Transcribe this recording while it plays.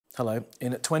Hello.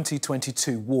 In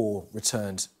 2022, war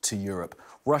returned to Europe.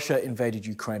 Russia invaded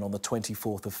Ukraine on the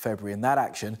 24th of February, and that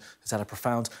action has had a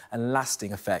profound and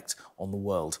lasting effect on the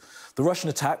world. The Russian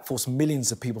attack forced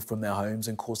millions of people from their homes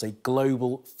and caused a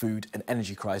global food and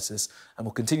energy crisis, and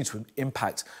will continue to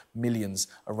impact millions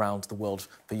around the world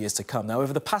for years to come. Now,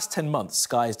 over the past 10 months,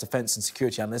 Sky's defence and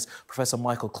security analyst, Professor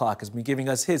Michael Clarke, has been giving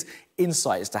us his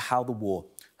insight as to how the war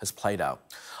has played out.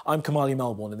 I'm Kamali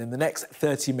Melbourne, and in the next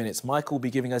 30 minutes, Michael will be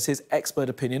giving us his expert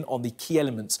opinion on the key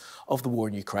elements of the war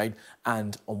in Ukraine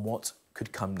and on what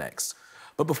could come next.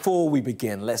 But before we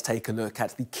begin, let's take a look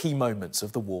at the key moments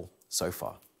of the war so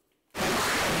far.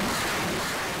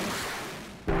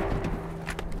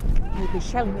 The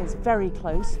shelling is very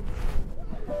close.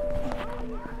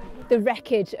 The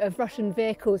wreckage of Russian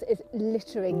vehicles is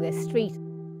littering this street. Here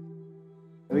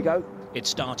we go. It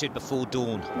started before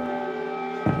dawn.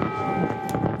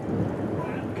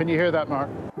 Can you hear that, Mark?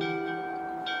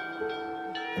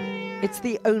 It's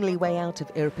the only way out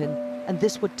of Irpin, and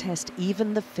this would test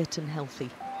even the fit and healthy.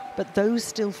 But those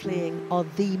still fleeing are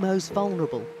the most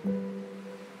vulnerable.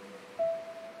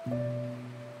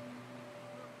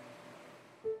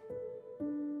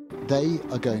 They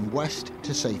are going west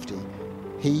to safety.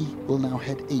 He will now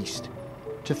head east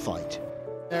to fight.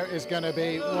 There is going to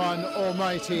be one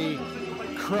almighty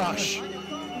crush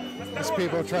as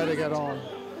people try to get on.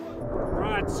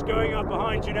 Right, it's going up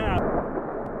behind you now.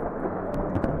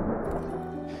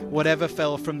 Whatever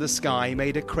fell from the sky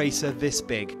made a crater this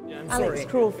big. Alex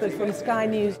Crawford from Sky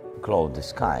News. Close the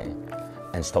sky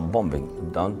and stop bombing.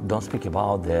 Don't speak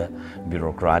about the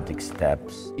bureaucratic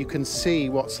steps. You can see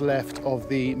what's left of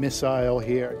the missile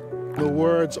here. The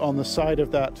words on the side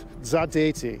of that,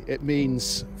 Zadeti, it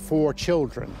means for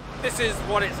children. This is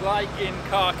what it's like in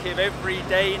Kharkiv every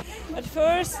day. At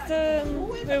first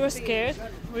we were scared,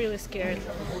 really scared.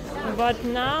 But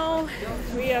now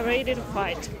we are ready to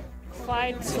fight.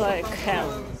 Fight like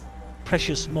hell.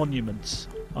 Precious monuments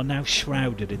are now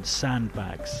shrouded in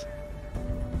sandbags.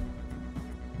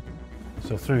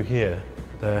 So through here,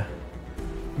 they're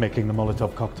making the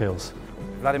Molotov cocktails.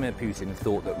 Vladimir Putin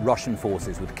thought that Russian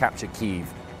forces would capture Kyiv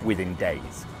within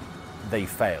days. They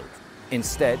failed.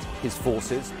 Instead, his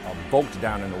forces are bogged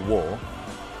down in a war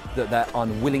that they're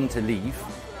unwilling to leave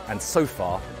and so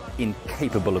far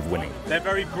incapable of winning. They're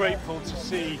very grateful to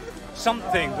see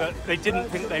something that they didn't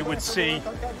think they would see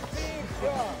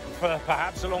for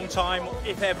perhaps a long time,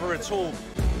 if ever at all.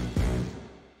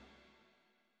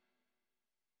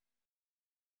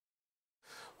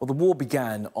 Well, the war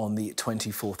began on the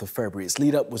 24th of February. Its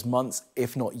lead-up was months,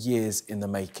 if not years, in the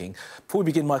making. Before we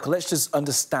begin, Michael, let's just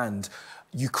understand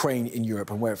Ukraine in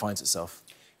Europe and where it finds itself.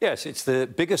 Yes, it's the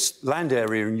biggest land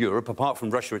area in Europe, apart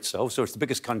from Russia itself, so it's the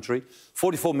biggest country,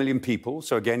 44 million people,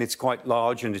 so again, it's quite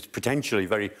large and it's potentially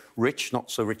very rich,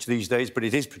 not so rich these days, but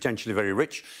it is potentially very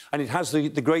rich, and it has the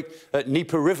great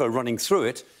Dnieper River running through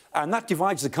it, and that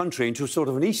divides the country into a sort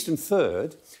of an eastern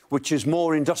third, which is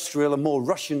more industrial and more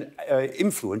Russian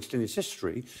influenced in its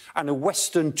history, and a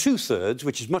western two-thirds,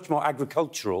 which is much more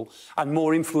agricultural and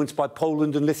more influenced by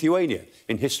Poland and Lithuania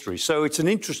in history. So it's an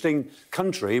interesting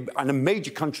country and a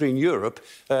major country in Europe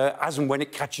as and when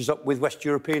it catches up with West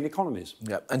European economies.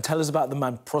 Yeah, and tell us about the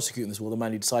man prosecuting this war, the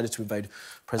man who decided to invade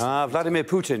President... Vladimir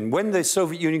Putin. When the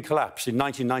Soviet Union collapsed in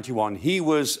 1991, he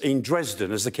was in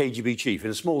Dresden as the KGB chief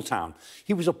in a small town.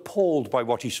 He was appalled by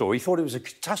what he saw. He thought it was a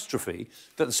catastrophe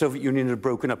that the Soviet Union had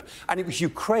broken up. And it was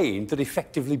Ukraine that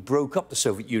effectively broke up the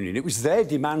Soviet Union. It was their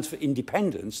demands for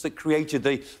independence that created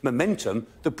the momentum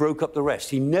that broke up the rest.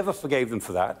 He never forgave them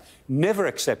for that, never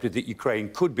accepted that Ukraine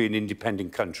could be an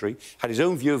independent country, had his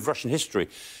own view of Russian history.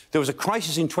 There was a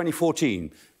crisis in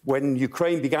 2014 when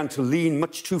Ukraine began to lean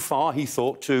much too far, he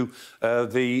thought, to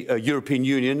the European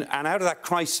Union. And out of that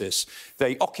crisis,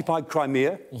 they occupied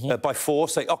Crimea by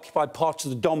force. They occupied parts of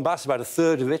the Donbass, about a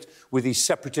third of it, with these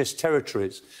separatist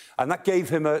territories. And that gave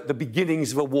him the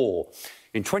beginnings of a war.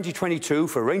 In 2022,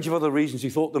 for a range of other reasons, he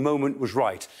thought the moment was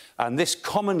right. And this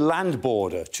common land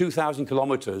border, 2,000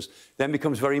 kilometres, then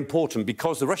becomes very important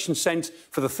because the Russians sent,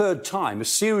 for the third time, a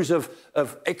series of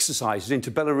exercises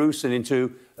into Belarus and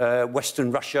into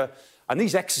Western Russia. And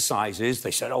these exercises,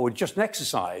 they said, oh, it's just an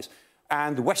exercise.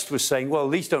 And the West was saying, well,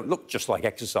 these don't look just like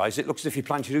exercise. It looks as if you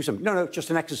plan to do something. No, no, just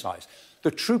an exercise.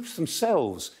 The troops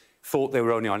themselves thought they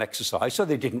were only on exercise, so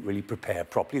they didn't really prepare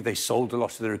properly. They sold a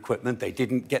lot of their equipment. They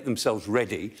didn't get themselves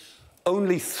ready.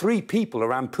 Only 3 people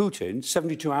around Putin,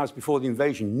 72 hours before the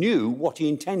invasion, knew what he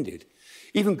intended.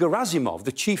 Even Gerasimov,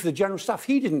 the chief of the general staff,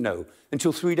 he didn't know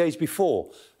until 3 days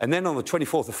before. And then on the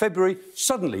 24th of February,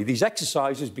 suddenly these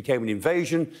exercises became an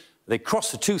invasion. They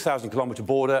crossed the 2,000-kilometre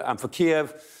border, and for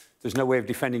Kiev, There's no way of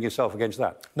defending yourself against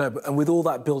that. No, but and with all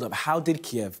that build-up, how did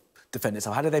Kiev defend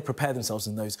itself? How did they prepare themselves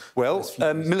in those? Well,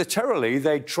 militarily,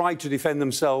 they tried to defend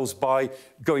themselves by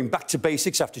going back to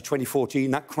basics after 2014,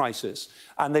 that crisis,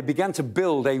 and they began to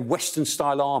build a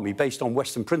Western-style army based on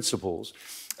Western principles.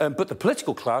 But the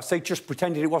political class, they just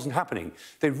pretended it wasn't happening.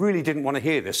 They really didn't want to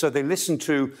hear this. So they listened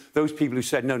to those people who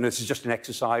said, no, this is just an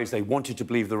exercise. They wanted to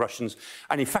believe the Russians.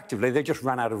 And effectively, they just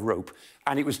ran out of rope.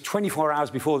 And it was 24 hours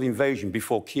before the invasion,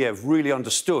 before Kiev really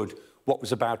understood what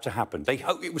was about to happen.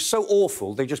 It was so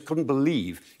awful, they just couldn't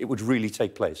believe it would really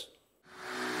take place.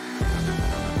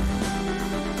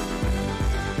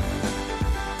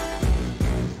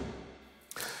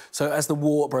 So as the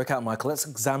war broke out, Michael, let's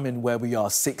examine where we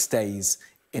are 6 days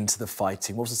into the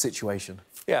fighting. What was the situation?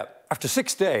 Yeah, after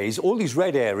 6 days, all these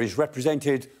red areas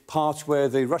represented parts where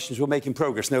the Russians were making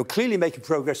progress. And they were clearly making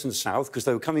progress in the south because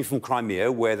they were coming from Crimea,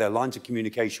 where their lines of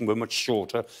communication were much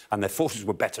shorter and their forces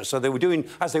were better. So they were doing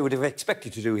as they would have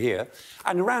expected to do here.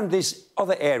 And around these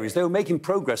other areas, they were making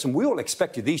progress. And we all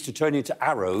expected these to turn into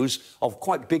arrows of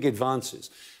quite big advances.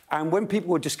 And when people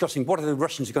were discussing what are the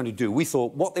Russians going to do, we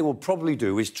thought what they will probably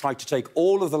do is try to take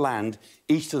all of the land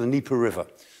east of the Dnieper River.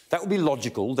 That would be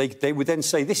logical. They would then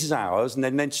say, this is ours, and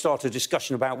then start a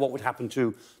discussion about what would happen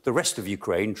to the rest of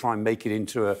Ukraine, try and make it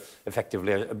into,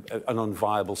 effectively, an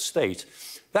unviable state.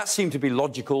 That seemed to be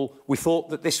logical. We thought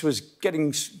that this was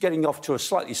getting off to a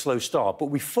slightly slow start, but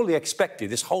we fully expected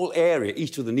this whole area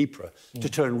east of the Dnieper to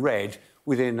turn red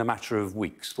within a matter of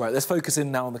weeks. Right, let's focus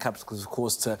in now on the capital, because, of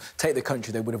course, to take the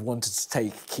country, they would have wanted to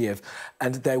take Kiev,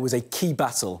 and there was a key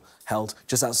battle held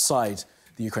just outside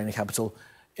the Ukrainian capital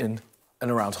in and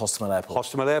around Hostomel Airport.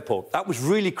 Hostomel Airport. That was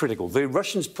really critical. The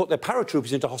Russians put their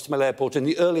paratroopers into Hostomel Airport in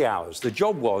the early hours. The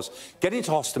job was get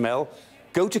into Hostomel,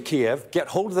 go to Kiev, get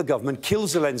hold of the government, kill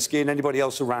Zelensky and anybody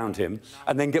else around him,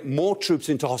 and then get more troops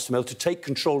into Hostomel to take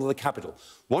control of the capital.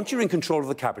 Once you're in control of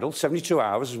the capital, 72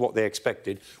 hours is what they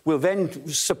expected, we'll then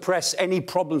suppress any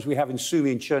problems we have in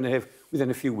Sumy and Chernihiv within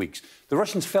a few weeks. The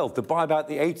Russians felt that by about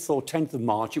the 8th or 10th of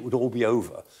March, it would all be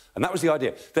over. And that was the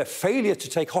idea. Their failure to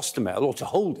take Hostomel, or to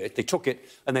hold it, they took it,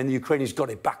 and then the Ukrainians got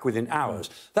it back within hours.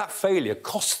 That failure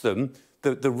cost them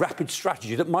the rapid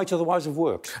strategy that might otherwise have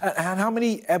worked. And how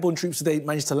many airborne troops did they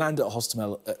manage to land at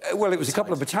Hostomel? Well, it was a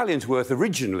couple of battalions worth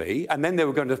originally, and then they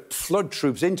were going to flood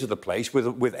troops into the place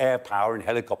with air power and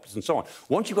helicopters and so on.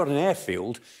 Once you've got an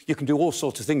airfield, you can do all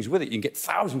sorts of things with it. You can get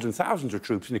thousands and thousands of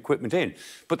troops and equipment in.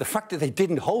 But the fact that they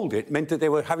didn't hold it meant that they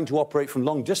were having to operate from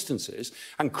long distances,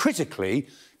 and critically,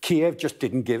 Kiev just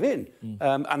didn't give in.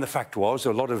 And the fact was,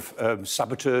 a lot of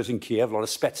saboteurs in Kiev, a lot of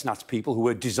Spetsnaz people who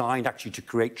were designed actually to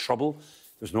create trouble.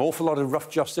 There's an awful lot of rough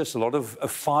justice, a lot of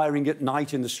firing at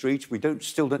night in the streets. We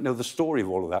still don't know the story of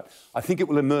all of that. I think it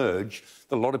will emerge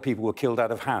that a lot of people were killed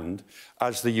out of hand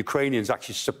as the Ukrainians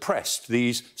actually suppressed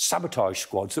these sabotage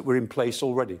squads that were in place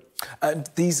already. And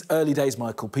these early days,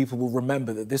 Michael, people will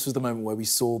remember that this was the moment where we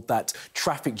saw that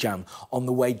traffic jam on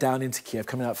the way down into Kiev,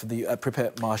 coming out from the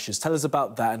Pripyat marshes. Tell us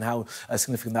about that and how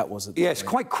significant that was. Yes,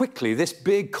 quite quickly, this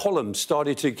big column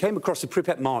came across the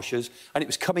Pripyat marshes, and it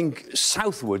was coming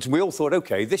southwards. And we all thought,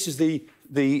 OK, this is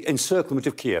the encirclement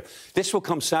of Kiev. This will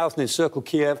come south and encircle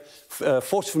Kiev.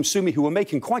 Forces from Sumy, who were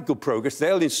making quite good progress,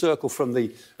 they'll encircle from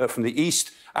the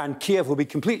east, and Kiev will be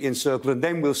completely encircled, and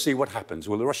then we'll see what happens.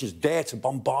 Will the Russians dare to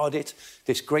bombard it,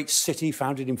 this great city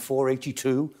founded in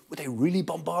 482? Would they really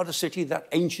bombard a city that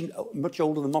ancient, much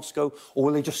older than Moscow, or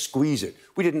will they just squeeze it?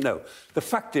 We didn't know. The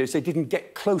fact is they didn't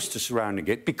get close to surrounding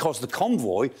it because the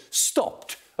convoy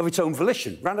stopped of its own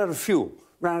volition, ran out of fuel,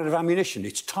 ran out of ammunition.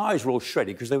 Its tyres were all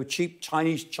shredded because they were cheap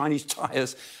Chinese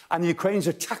tyres, and the Ukrainians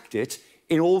attacked it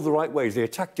in all the right ways. They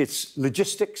attacked its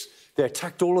logistics, they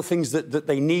attacked all the things that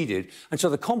they needed, and so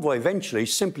the convoy eventually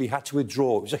simply had to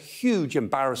withdraw. It was a huge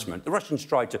embarrassment. The Russians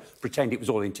tried to pretend it was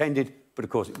all intended, but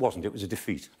of course it wasn't. It was a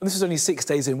defeat. And this was only 6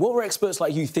 days in. What were experts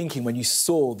like you thinking when you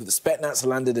saw that the Spetsnaz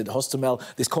landed at Hostomel,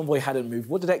 this convoy hadn't moved?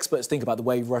 What did experts think about the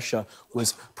way Russia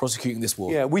was prosecuting this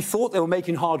war? Yeah, we thought they were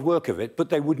making hard work of it, but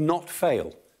they would not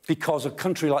fail, because a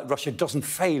country like Russia doesn't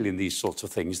fail in these sorts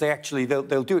of things.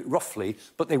 They'll do it roughly,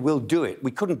 but they will do it.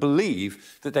 We couldn't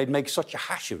believe that they'd make such a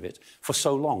hash of it for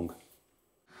so long.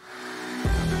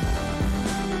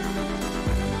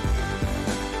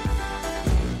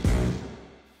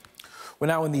 We're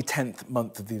now in the 10th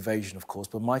month of the invasion, of course,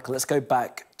 but Michael, let's go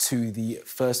back to the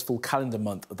first full calendar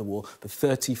month of the war, the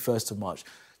 31st of March.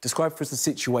 Describe for us the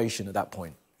situation at that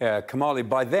point. Yeah, Kamali,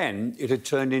 by then, it had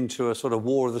turned into a sort of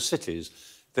war of the cities.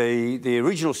 The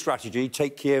original strategy,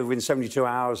 take Kiev within 72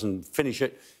 hours and finish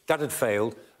it, that had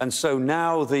failed. And so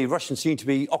now the Russians seem to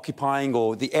be occupying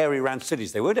or the area around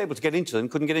cities. They weren't able to get into them,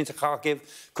 couldn't get into Kharkiv,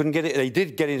 couldn't get it. They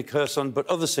did get into Kherson, but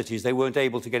other cities they weren't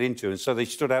able to get into, and so they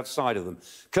stood outside of them.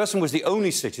 Kherson was the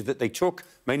only city that they took,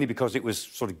 mainly because it was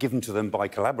sort of given to them by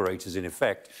collaborators, in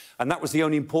effect, and that was the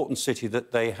only important city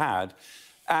that they had.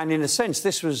 And in a sense,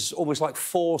 this was almost like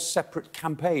 4 separate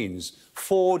campaigns,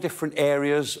 4 different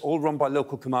areas, all run by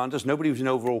local commanders. Nobody was in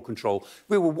overall control.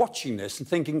 We were watching this and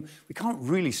thinking, we can't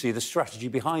really see the strategy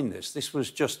behind this. This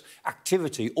was just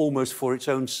activity almost for its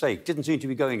own sake. Didn't seem to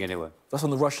be going anywhere. That's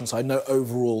on the Russian side, no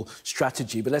overall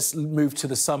strategy. But let's move to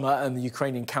the summer and the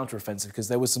Ukrainian counteroffensive, because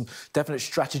there was some definite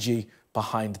strategy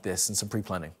behind this and some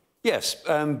pre-planning. Yes,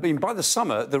 by the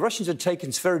summer, the Russians had taken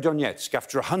Severodonetsk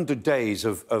after 100 days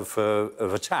of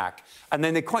attack, and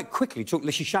then they quite quickly took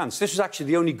Lysychansk. This was actually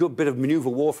the only good bit of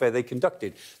manoeuvre warfare they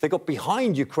conducted. They got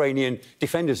behind Ukrainian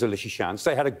defenders of Lysychansk.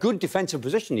 They had a good defensive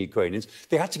position, the Ukrainians.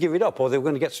 They had to give it up or they were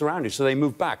going to get surrounded, so they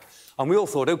moved back. And we all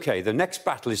thought, OK, the next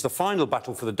battle is the final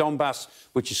battle for the Donbass,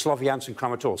 which is Sloviansk and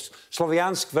Kramatorsk.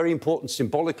 Sloviansk, very important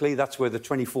symbolically. That's where the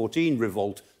 2014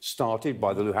 revolt started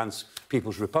by the Luhansk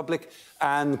People's Republic.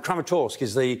 And Kramatorsk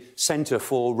is the centre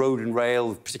for road and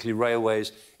rail, particularly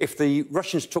railways. If the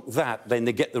Russians took that, then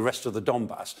they get the rest of the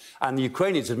Donbass. And the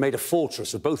Ukrainians had made a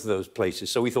fortress of both of those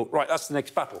places. So we thought, right, that's the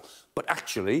next battle. But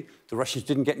actually, the Russians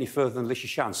didn't get any further than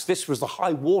Lysychansk. This was the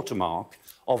high watermark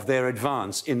of their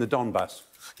advance in the Donbass.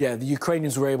 Yeah, the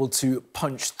Ukrainians were able to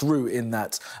punch through in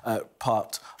that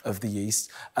part of the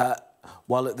east,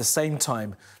 while at the same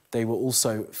time they were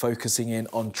also focusing in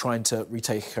on trying to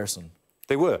retake Kherson.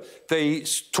 They were. They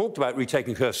talked about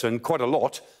retaking Kherson quite a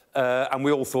lot, and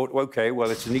we all thought, OK,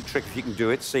 well, it's a neat trick if you can do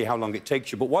it, see how long it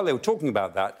takes you. But while they were talking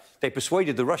about that, they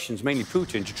persuaded the Russians, mainly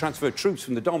Putin, to transfer troops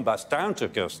from the Donbass down to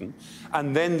Kherson,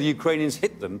 and then the Ukrainians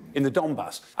hit them in the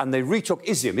Donbass. And they retook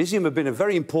Izium. Izium had been a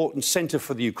very important centre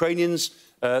for the Ukrainians.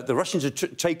 The Russians had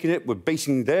taken it, were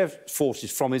basing their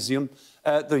forces from Izium.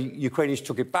 The Ukrainians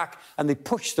took it back, and they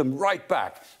pushed them right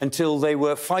back until they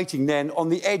were fighting then on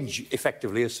the edge,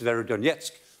 effectively, of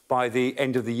Severodonetsk by the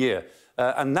end of the year.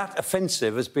 And that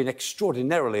offensive has been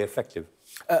extraordinarily effective.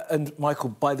 And, Michael,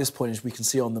 by this point, as we can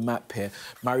see on the map here,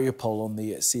 Mariupol on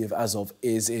the Sea of Azov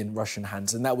is in Russian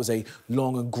hands, and that was a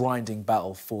long and grinding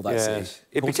battle for that city.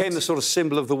 It became the sort of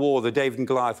symbol of the war, the David and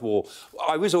Goliath war.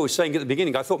 I was always saying at the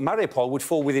beginning, I thought Mariupol would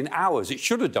fall within hours. It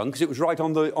should have done, because it was right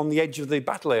on the edge of the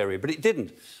battle area, but it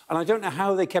didn't. And I don't know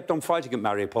how they kept on fighting at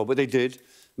Mariupol, but they did.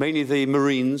 Mainly the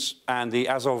Marines and the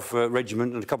Azov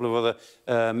regiment and a couple of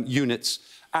other units.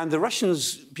 And the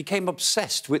Russians became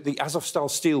obsessed with the Azov-style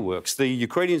steelworks. The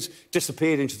Ukrainians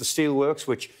disappeared into the steelworks,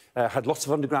 which had lots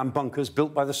of underground bunkers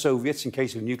built by the Soviets in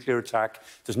case of nuclear attack.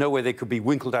 There's no way they could be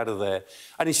winkled out of there.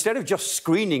 And instead of just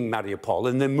screening Mariupol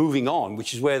and then moving on,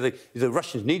 which is where the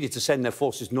Russians needed to send their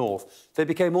forces north, they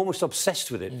became almost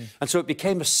obsessed with it. And so it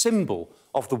became a symbol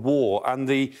of the war. And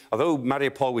although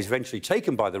Mariupol was eventually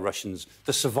taken by the Russians,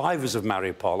 the survivors of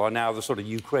Mariupol are now the sort of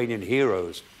Ukrainian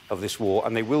heroes of this war,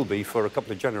 and they will be for a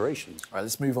couple of generations. All right,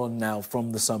 let's move on now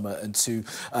from the summer and to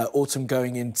autumn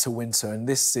going into winter. And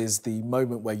this is the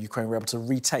moment where Ukraine were able to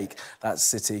retake that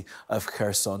city of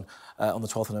Kherson on the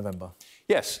 12th of November.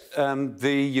 Yes,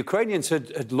 the Ukrainians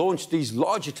had launched these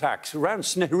large attacks around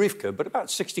Snehurivka, but about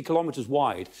 60 kilometres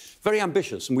wide, very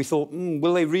ambitious, and we thought,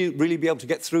 will they really be able to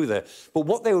get through there? But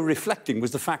what they were reflecting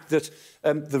was the fact that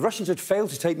the Russians had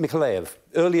failed to take Mykolaiv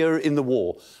earlier in the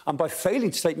war, and by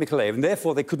failing to take Mykolaiv, and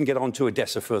therefore they couldn't get on to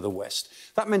Odessa further west,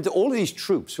 that meant that all of these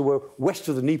troops who were west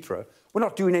of the Dnieper were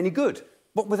not doing any good.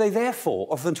 What were they there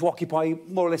for, other than to occupy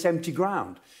more or less empty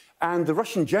ground? And the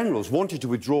Russian generals wanted to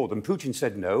withdraw them. Putin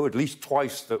said no, at least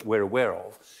twice that we're aware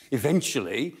of.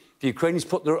 Eventually, the Ukrainians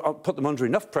put them under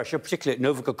enough pressure, particularly at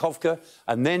Novokhovka,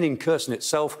 and then in Kherson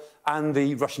itself, and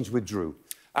the Russians withdrew.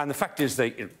 And the fact is,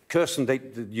 the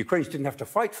Ukrainians didn't have to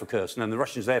fight for Kherson, and the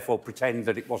Russians therefore pretend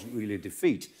that it wasn't really a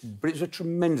defeat. But it was a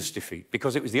tremendous defeat,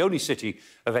 because it was the only city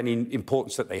of any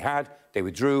importance that they had. They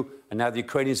withdrew, and now the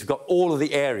Ukrainians have got all of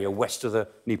the area west of the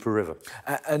Dnieper River.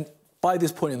 And by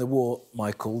this point in the war,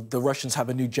 Michael, the Russians have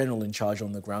a new general in charge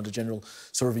on the ground, a General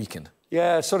Surovikin.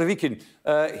 Yeah, Surovikin.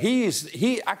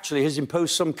 He actually has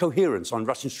imposed some coherence on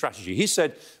Russian strategy. He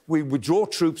said, we withdraw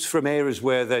troops from areas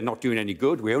where they're not doing any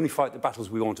good. We only fight the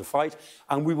battles we want to fight,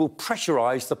 and we will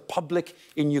pressurise the public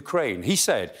in Ukraine. He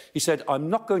said, I'm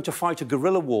not going to fight a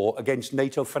guerrilla war against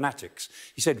NATO fanatics.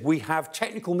 He said, we have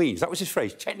technical means, that was his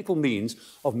phrase, technical means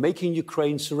of making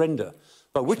Ukraine surrender,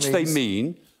 by which they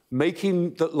mean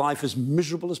making life as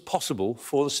miserable as possible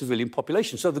for the civilian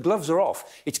population. So the gloves are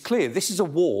off. It's clear this is a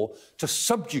war to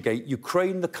subjugate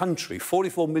Ukraine, the country,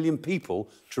 44 million people,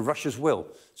 to Russia's will.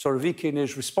 Surovikin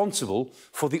is responsible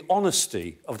for the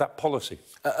honesty of that policy.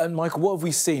 And Michael, what have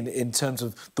we seen in terms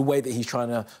of the way that he's trying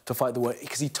to fight the war?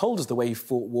 Because he told us the way he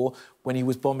fought war when he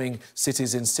was bombing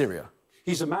cities in Syria.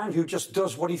 He's a man who just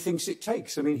does what he thinks it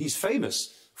takes. I mean, he's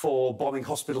famous for bombing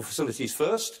hospital facilities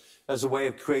first, as a way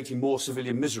of creating more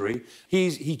civilian misery.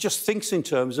 He just thinks in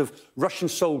terms of Russian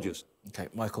soldiers. OK,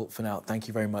 Michael, for now, thank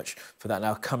you very much for that.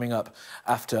 Now, coming up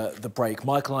after the break,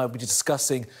 Michael and I will be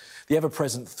discussing the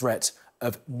ever-present threat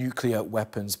of nuclear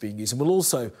weapons being used. And we'll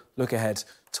also look ahead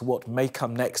to what may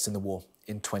come next in the war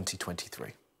in 2023.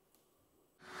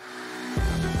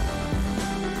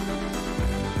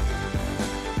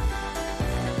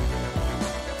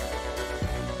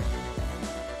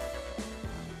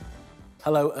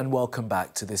 Hello and welcome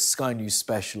back to this Sky News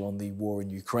special on the war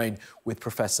in Ukraine with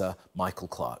Professor Michael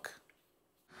Clarke.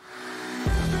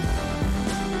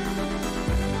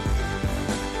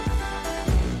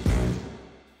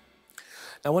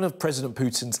 Now, one of President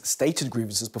Putin's stated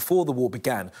grievances before the war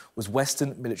began was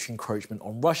Western military encroachment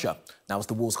on Russia. Now, as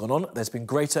the war's gone on, there's been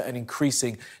greater and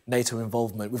increasing NATO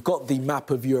involvement. We've got the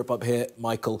map of Europe up here,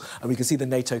 Michael, and we can see the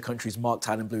NATO countries marked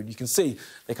out in blue. And you can see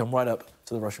they come right up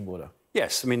to the Russian border.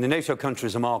 Yes, I mean, the NATO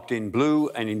countries are marked in blue,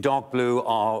 and in dark blue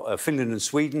are Finland and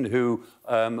Sweden, who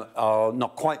are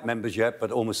not quite members yet,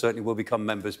 but almost certainly will become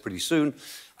members pretty soon.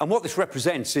 And what this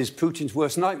represents is Putin's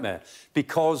worst nightmare,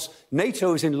 because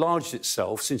NATO has enlarged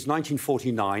itself since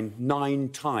 1949 9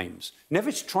 times.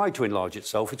 Never tried to enlarge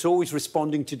itself. It's always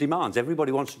responding to demands.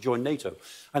 Everybody wants to join NATO.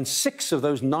 And 6 of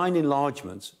those 9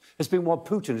 enlargements has been while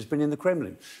Putin has been in the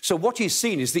Kremlin. So what he's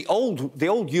seen is the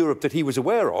old Europe that he was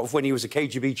aware of when he was a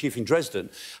KGB chief in Dresden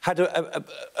had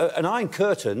an iron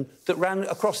curtain that ran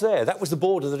across there. That was the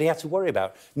border that he had to worry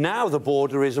about. Now the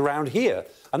border is around here,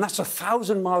 and that's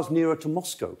 1,000 miles nearer to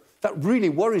Moscow. That really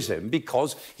worries him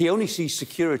because he only sees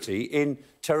security in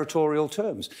territorial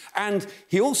terms. And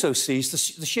he also sees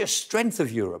the sheer strength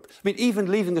of Europe. I mean,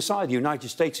 even leaving aside the United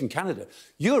States and Canada,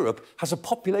 Europe has a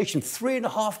population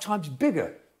 3.5 times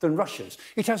bigger than Russia's.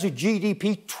 It has a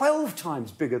GDP 12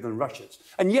 times bigger than Russia's.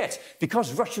 And yet,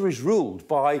 because Russia is ruled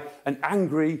by an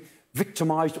angry,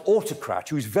 victimised autocrat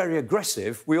who's very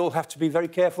aggressive, we all have to be very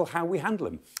careful how we handle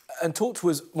him. And talk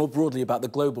to us more broadly about the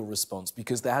global response,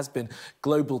 because there has been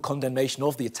global condemnation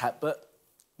of the attack, but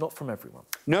not from everyone.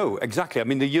 No, exactly. I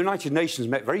mean, the United Nations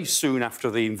met very soon after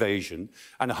the invasion,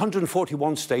 and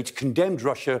 141 states condemned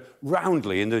Russia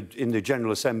roundly in the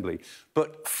General Assembly.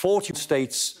 But 40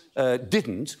 states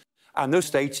didn't, and those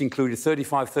states included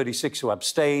 36 who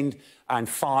abstained and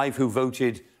 5 who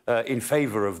voted in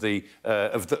favour of the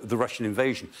Russian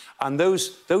invasion. And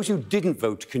those who didn't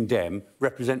vote to condemn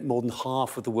represent more than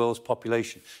half of the world's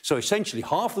population. So essentially,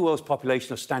 half the world's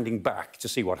population are standing back to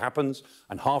see what happens,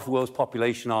 and half the world's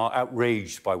population are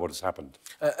outraged by what has happened.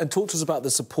 And talk to us about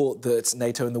the support that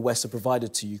NATO and the West have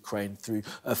provided to Ukraine through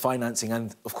financing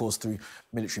and, of course, through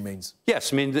military means.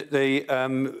 Yes, I mean,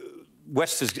 the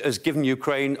West has given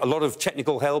Ukraine a lot of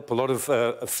technical help, a lot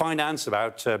of finance,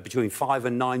 about between $5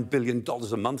 and $9 billion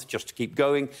a month just to keep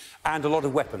going, and a lot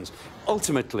of weapons.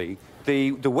 Ultimately,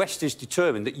 the West is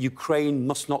determined that Ukraine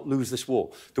must not lose this war.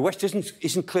 The West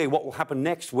isn't clear what will happen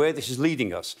next, where this is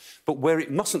leading us. But where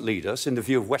it mustn't lead us, in the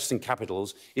view of Western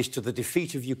capitals, is to the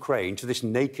defeat of Ukraine, to this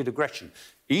naked aggression.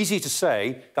 Easy to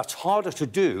say, that's harder to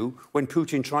do when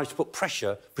Putin tries to put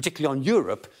pressure, particularly on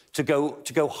Europe, to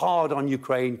go hard on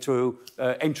Ukraine to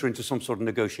enter into some sort of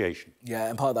negotiation. Yeah,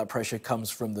 and part of that pressure comes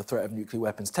from the threat of nuclear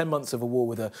weapons. 10 months of a war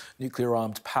with a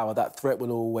nuclear-armed power, that threat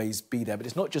will always be there. But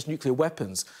it's not just nuclear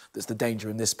weapons that's the danger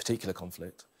in this particular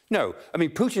conflict. No, I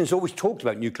mean, Putin's always talked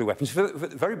about nuclear weapons. At the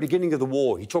very beginning of the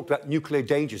war, he talked about nuclear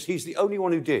dangers. He's the only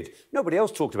one who did. Nobody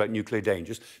else talked about nuclear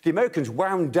dangers. The Americans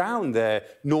wound down their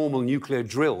normal nuclear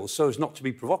drills so as not to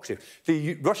be provocative.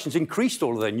 The Russians increased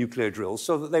all of their nuclear drills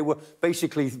so that they were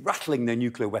basically rattling their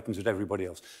nuclear weapons at everybody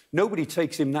else. Nobody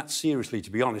takes him that seriously,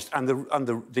 to be honest, and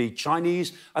the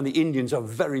Chinese and the Indians are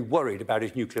very worried about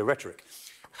his nuclear rhetoric.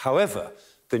 However,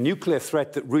 the nuclear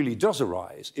threat that really does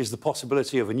arise is the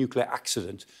possibility of a nuclear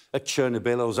accident at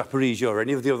Chernobyl or Zaporizhzhia or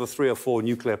any of the other 3 or 4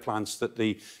 nuclear plants that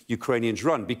the Ukrainians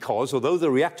run, because although the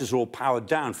reactors are all powered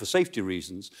down for safety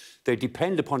reasons, they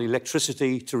depend upon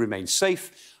electricity to remain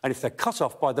safe, and if they're cut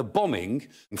off by the bombing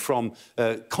from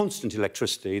constant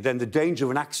electricity, then the danger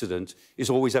of an accident is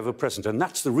always ever present, and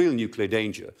that's the real nuclear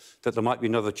danger, that there might be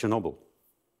another Chernobyl.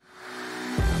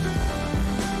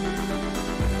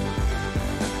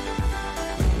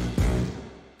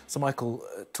 So, Michael,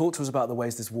 talk to us about the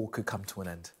ways this war could come to an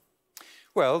end.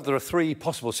 Well, there are three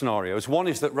possible scenarios. One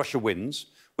is that Russia wins,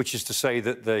 which is to say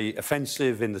that the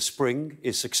offensive in the spring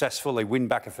is successful, they win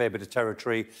back a fair bit of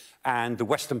territory, and the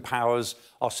Western powers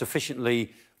are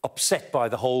sufficiently upset by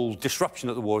the whole disruption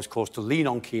that the war has caused to lean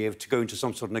on Kiev to go into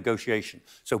some sort of negotiation.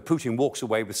 So Putin walks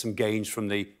away with some gains from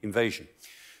the invasion.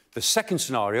 The second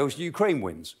scenario is Ukraine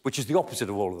wins, which is the opposite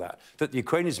of all of that, that the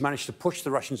Ukrainians managed to push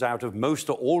the Russians out of most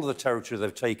or all of the territory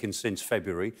they've taken since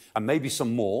February, and maybe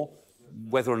some more,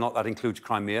 whether or not that includes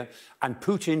Crimea, and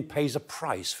Putin pays a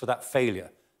price for that failure.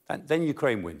 And then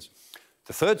Ukraine wins.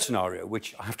 The third scenario,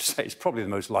 which I have to say is probably the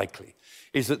most likely,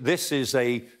 is that this is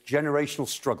a generational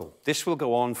struggle. This will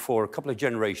go on for a couple of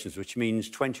generations, which means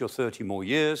 20 or 30 more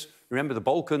years. Remember, the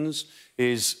Balkans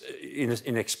is in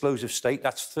an explosive state.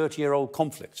 That's 30-year-old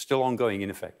conflict, still ongoing in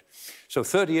effect. So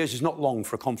 30 years is not long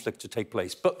for a conflict to take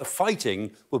place, but the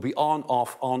fighting will be on,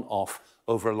 off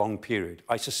over a long period.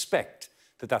 I suspect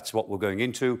that that's what we're going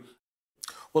into.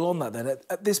 Well, on that then,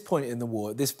 at this point in the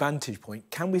war, at this vantage point,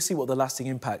 can we see what the lasting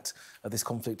impact of this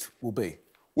conflict will be?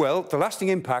 Well, the lasting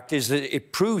impact is that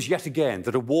it proves yet again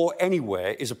that a war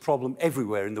anywhere is a problem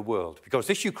everywhere in the world, because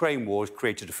this Ukraine war has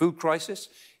created a food crisis,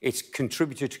 it's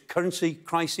contributed to currency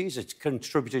crises, it's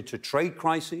contributed to trade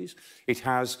crises, it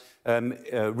has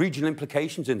regional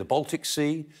implications in the Baltic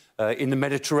Sea, in the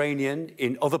Mediterranean,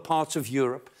 in other parts of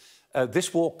Europe.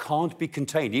 This war can't be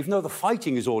contained. Even though the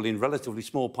fighting is all in relatively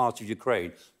small parts of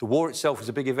Ukraine, the war itself is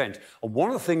a big event. And one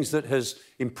of the things that has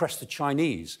impressed the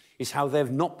Chinese is how they've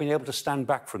not been able to stand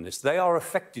back from this. They are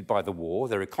affected by the war,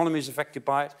 their economy is affected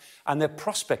by it, and their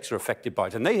prospects are affected by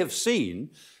it. And they have seen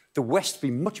the West be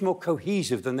much more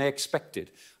cohesive than they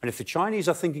expected. And if the Chinese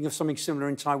are thinking of something similar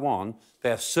in Taiwan,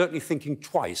 they are certainly thinking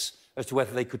twice as to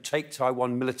whether they could take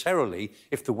Taiwan militarily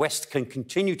if the West can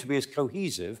continue to be as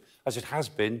cohesive as it has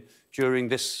been during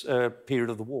this period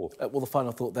of the war. Well, the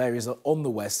final thought there is that on the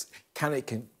West, can it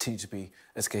continue to be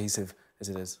as cohesive as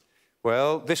it is?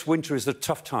 Well, this winter is a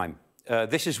tough time.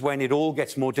 This is when it all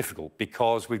gets more difficult,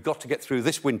 because we've got to get through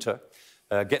this winter,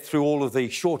 get through all of the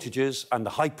shortages and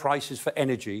the high prices for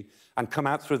energy and come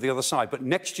out through the other side. But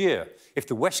next year, if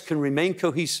the West can remain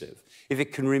cohesive, if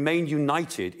it can remain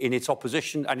united in its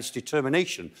opposition and its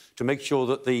determination to make sure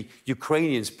that the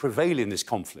Ukrainians prevail in this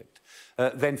conflict,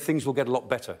 then things will get a lot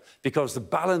better, because the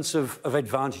balance of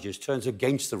advantages turns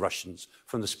against the Russians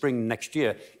from the spring next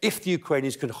year if the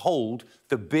Ukrainians can hold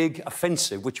the big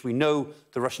offensive, which we know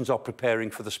the Russians are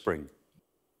preparing for the spring.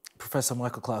 Professor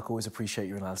Michael Clarke, always appreciate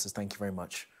your analysis. Thank you very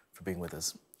much for being with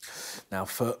us. Now,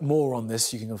 for more on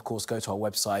this, you can, of course, go to our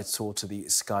website or to the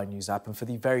Sky News app. And for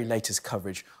the very latest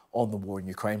coverage on the war in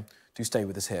Ukraine, do stay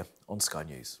with us here on Sky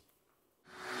News.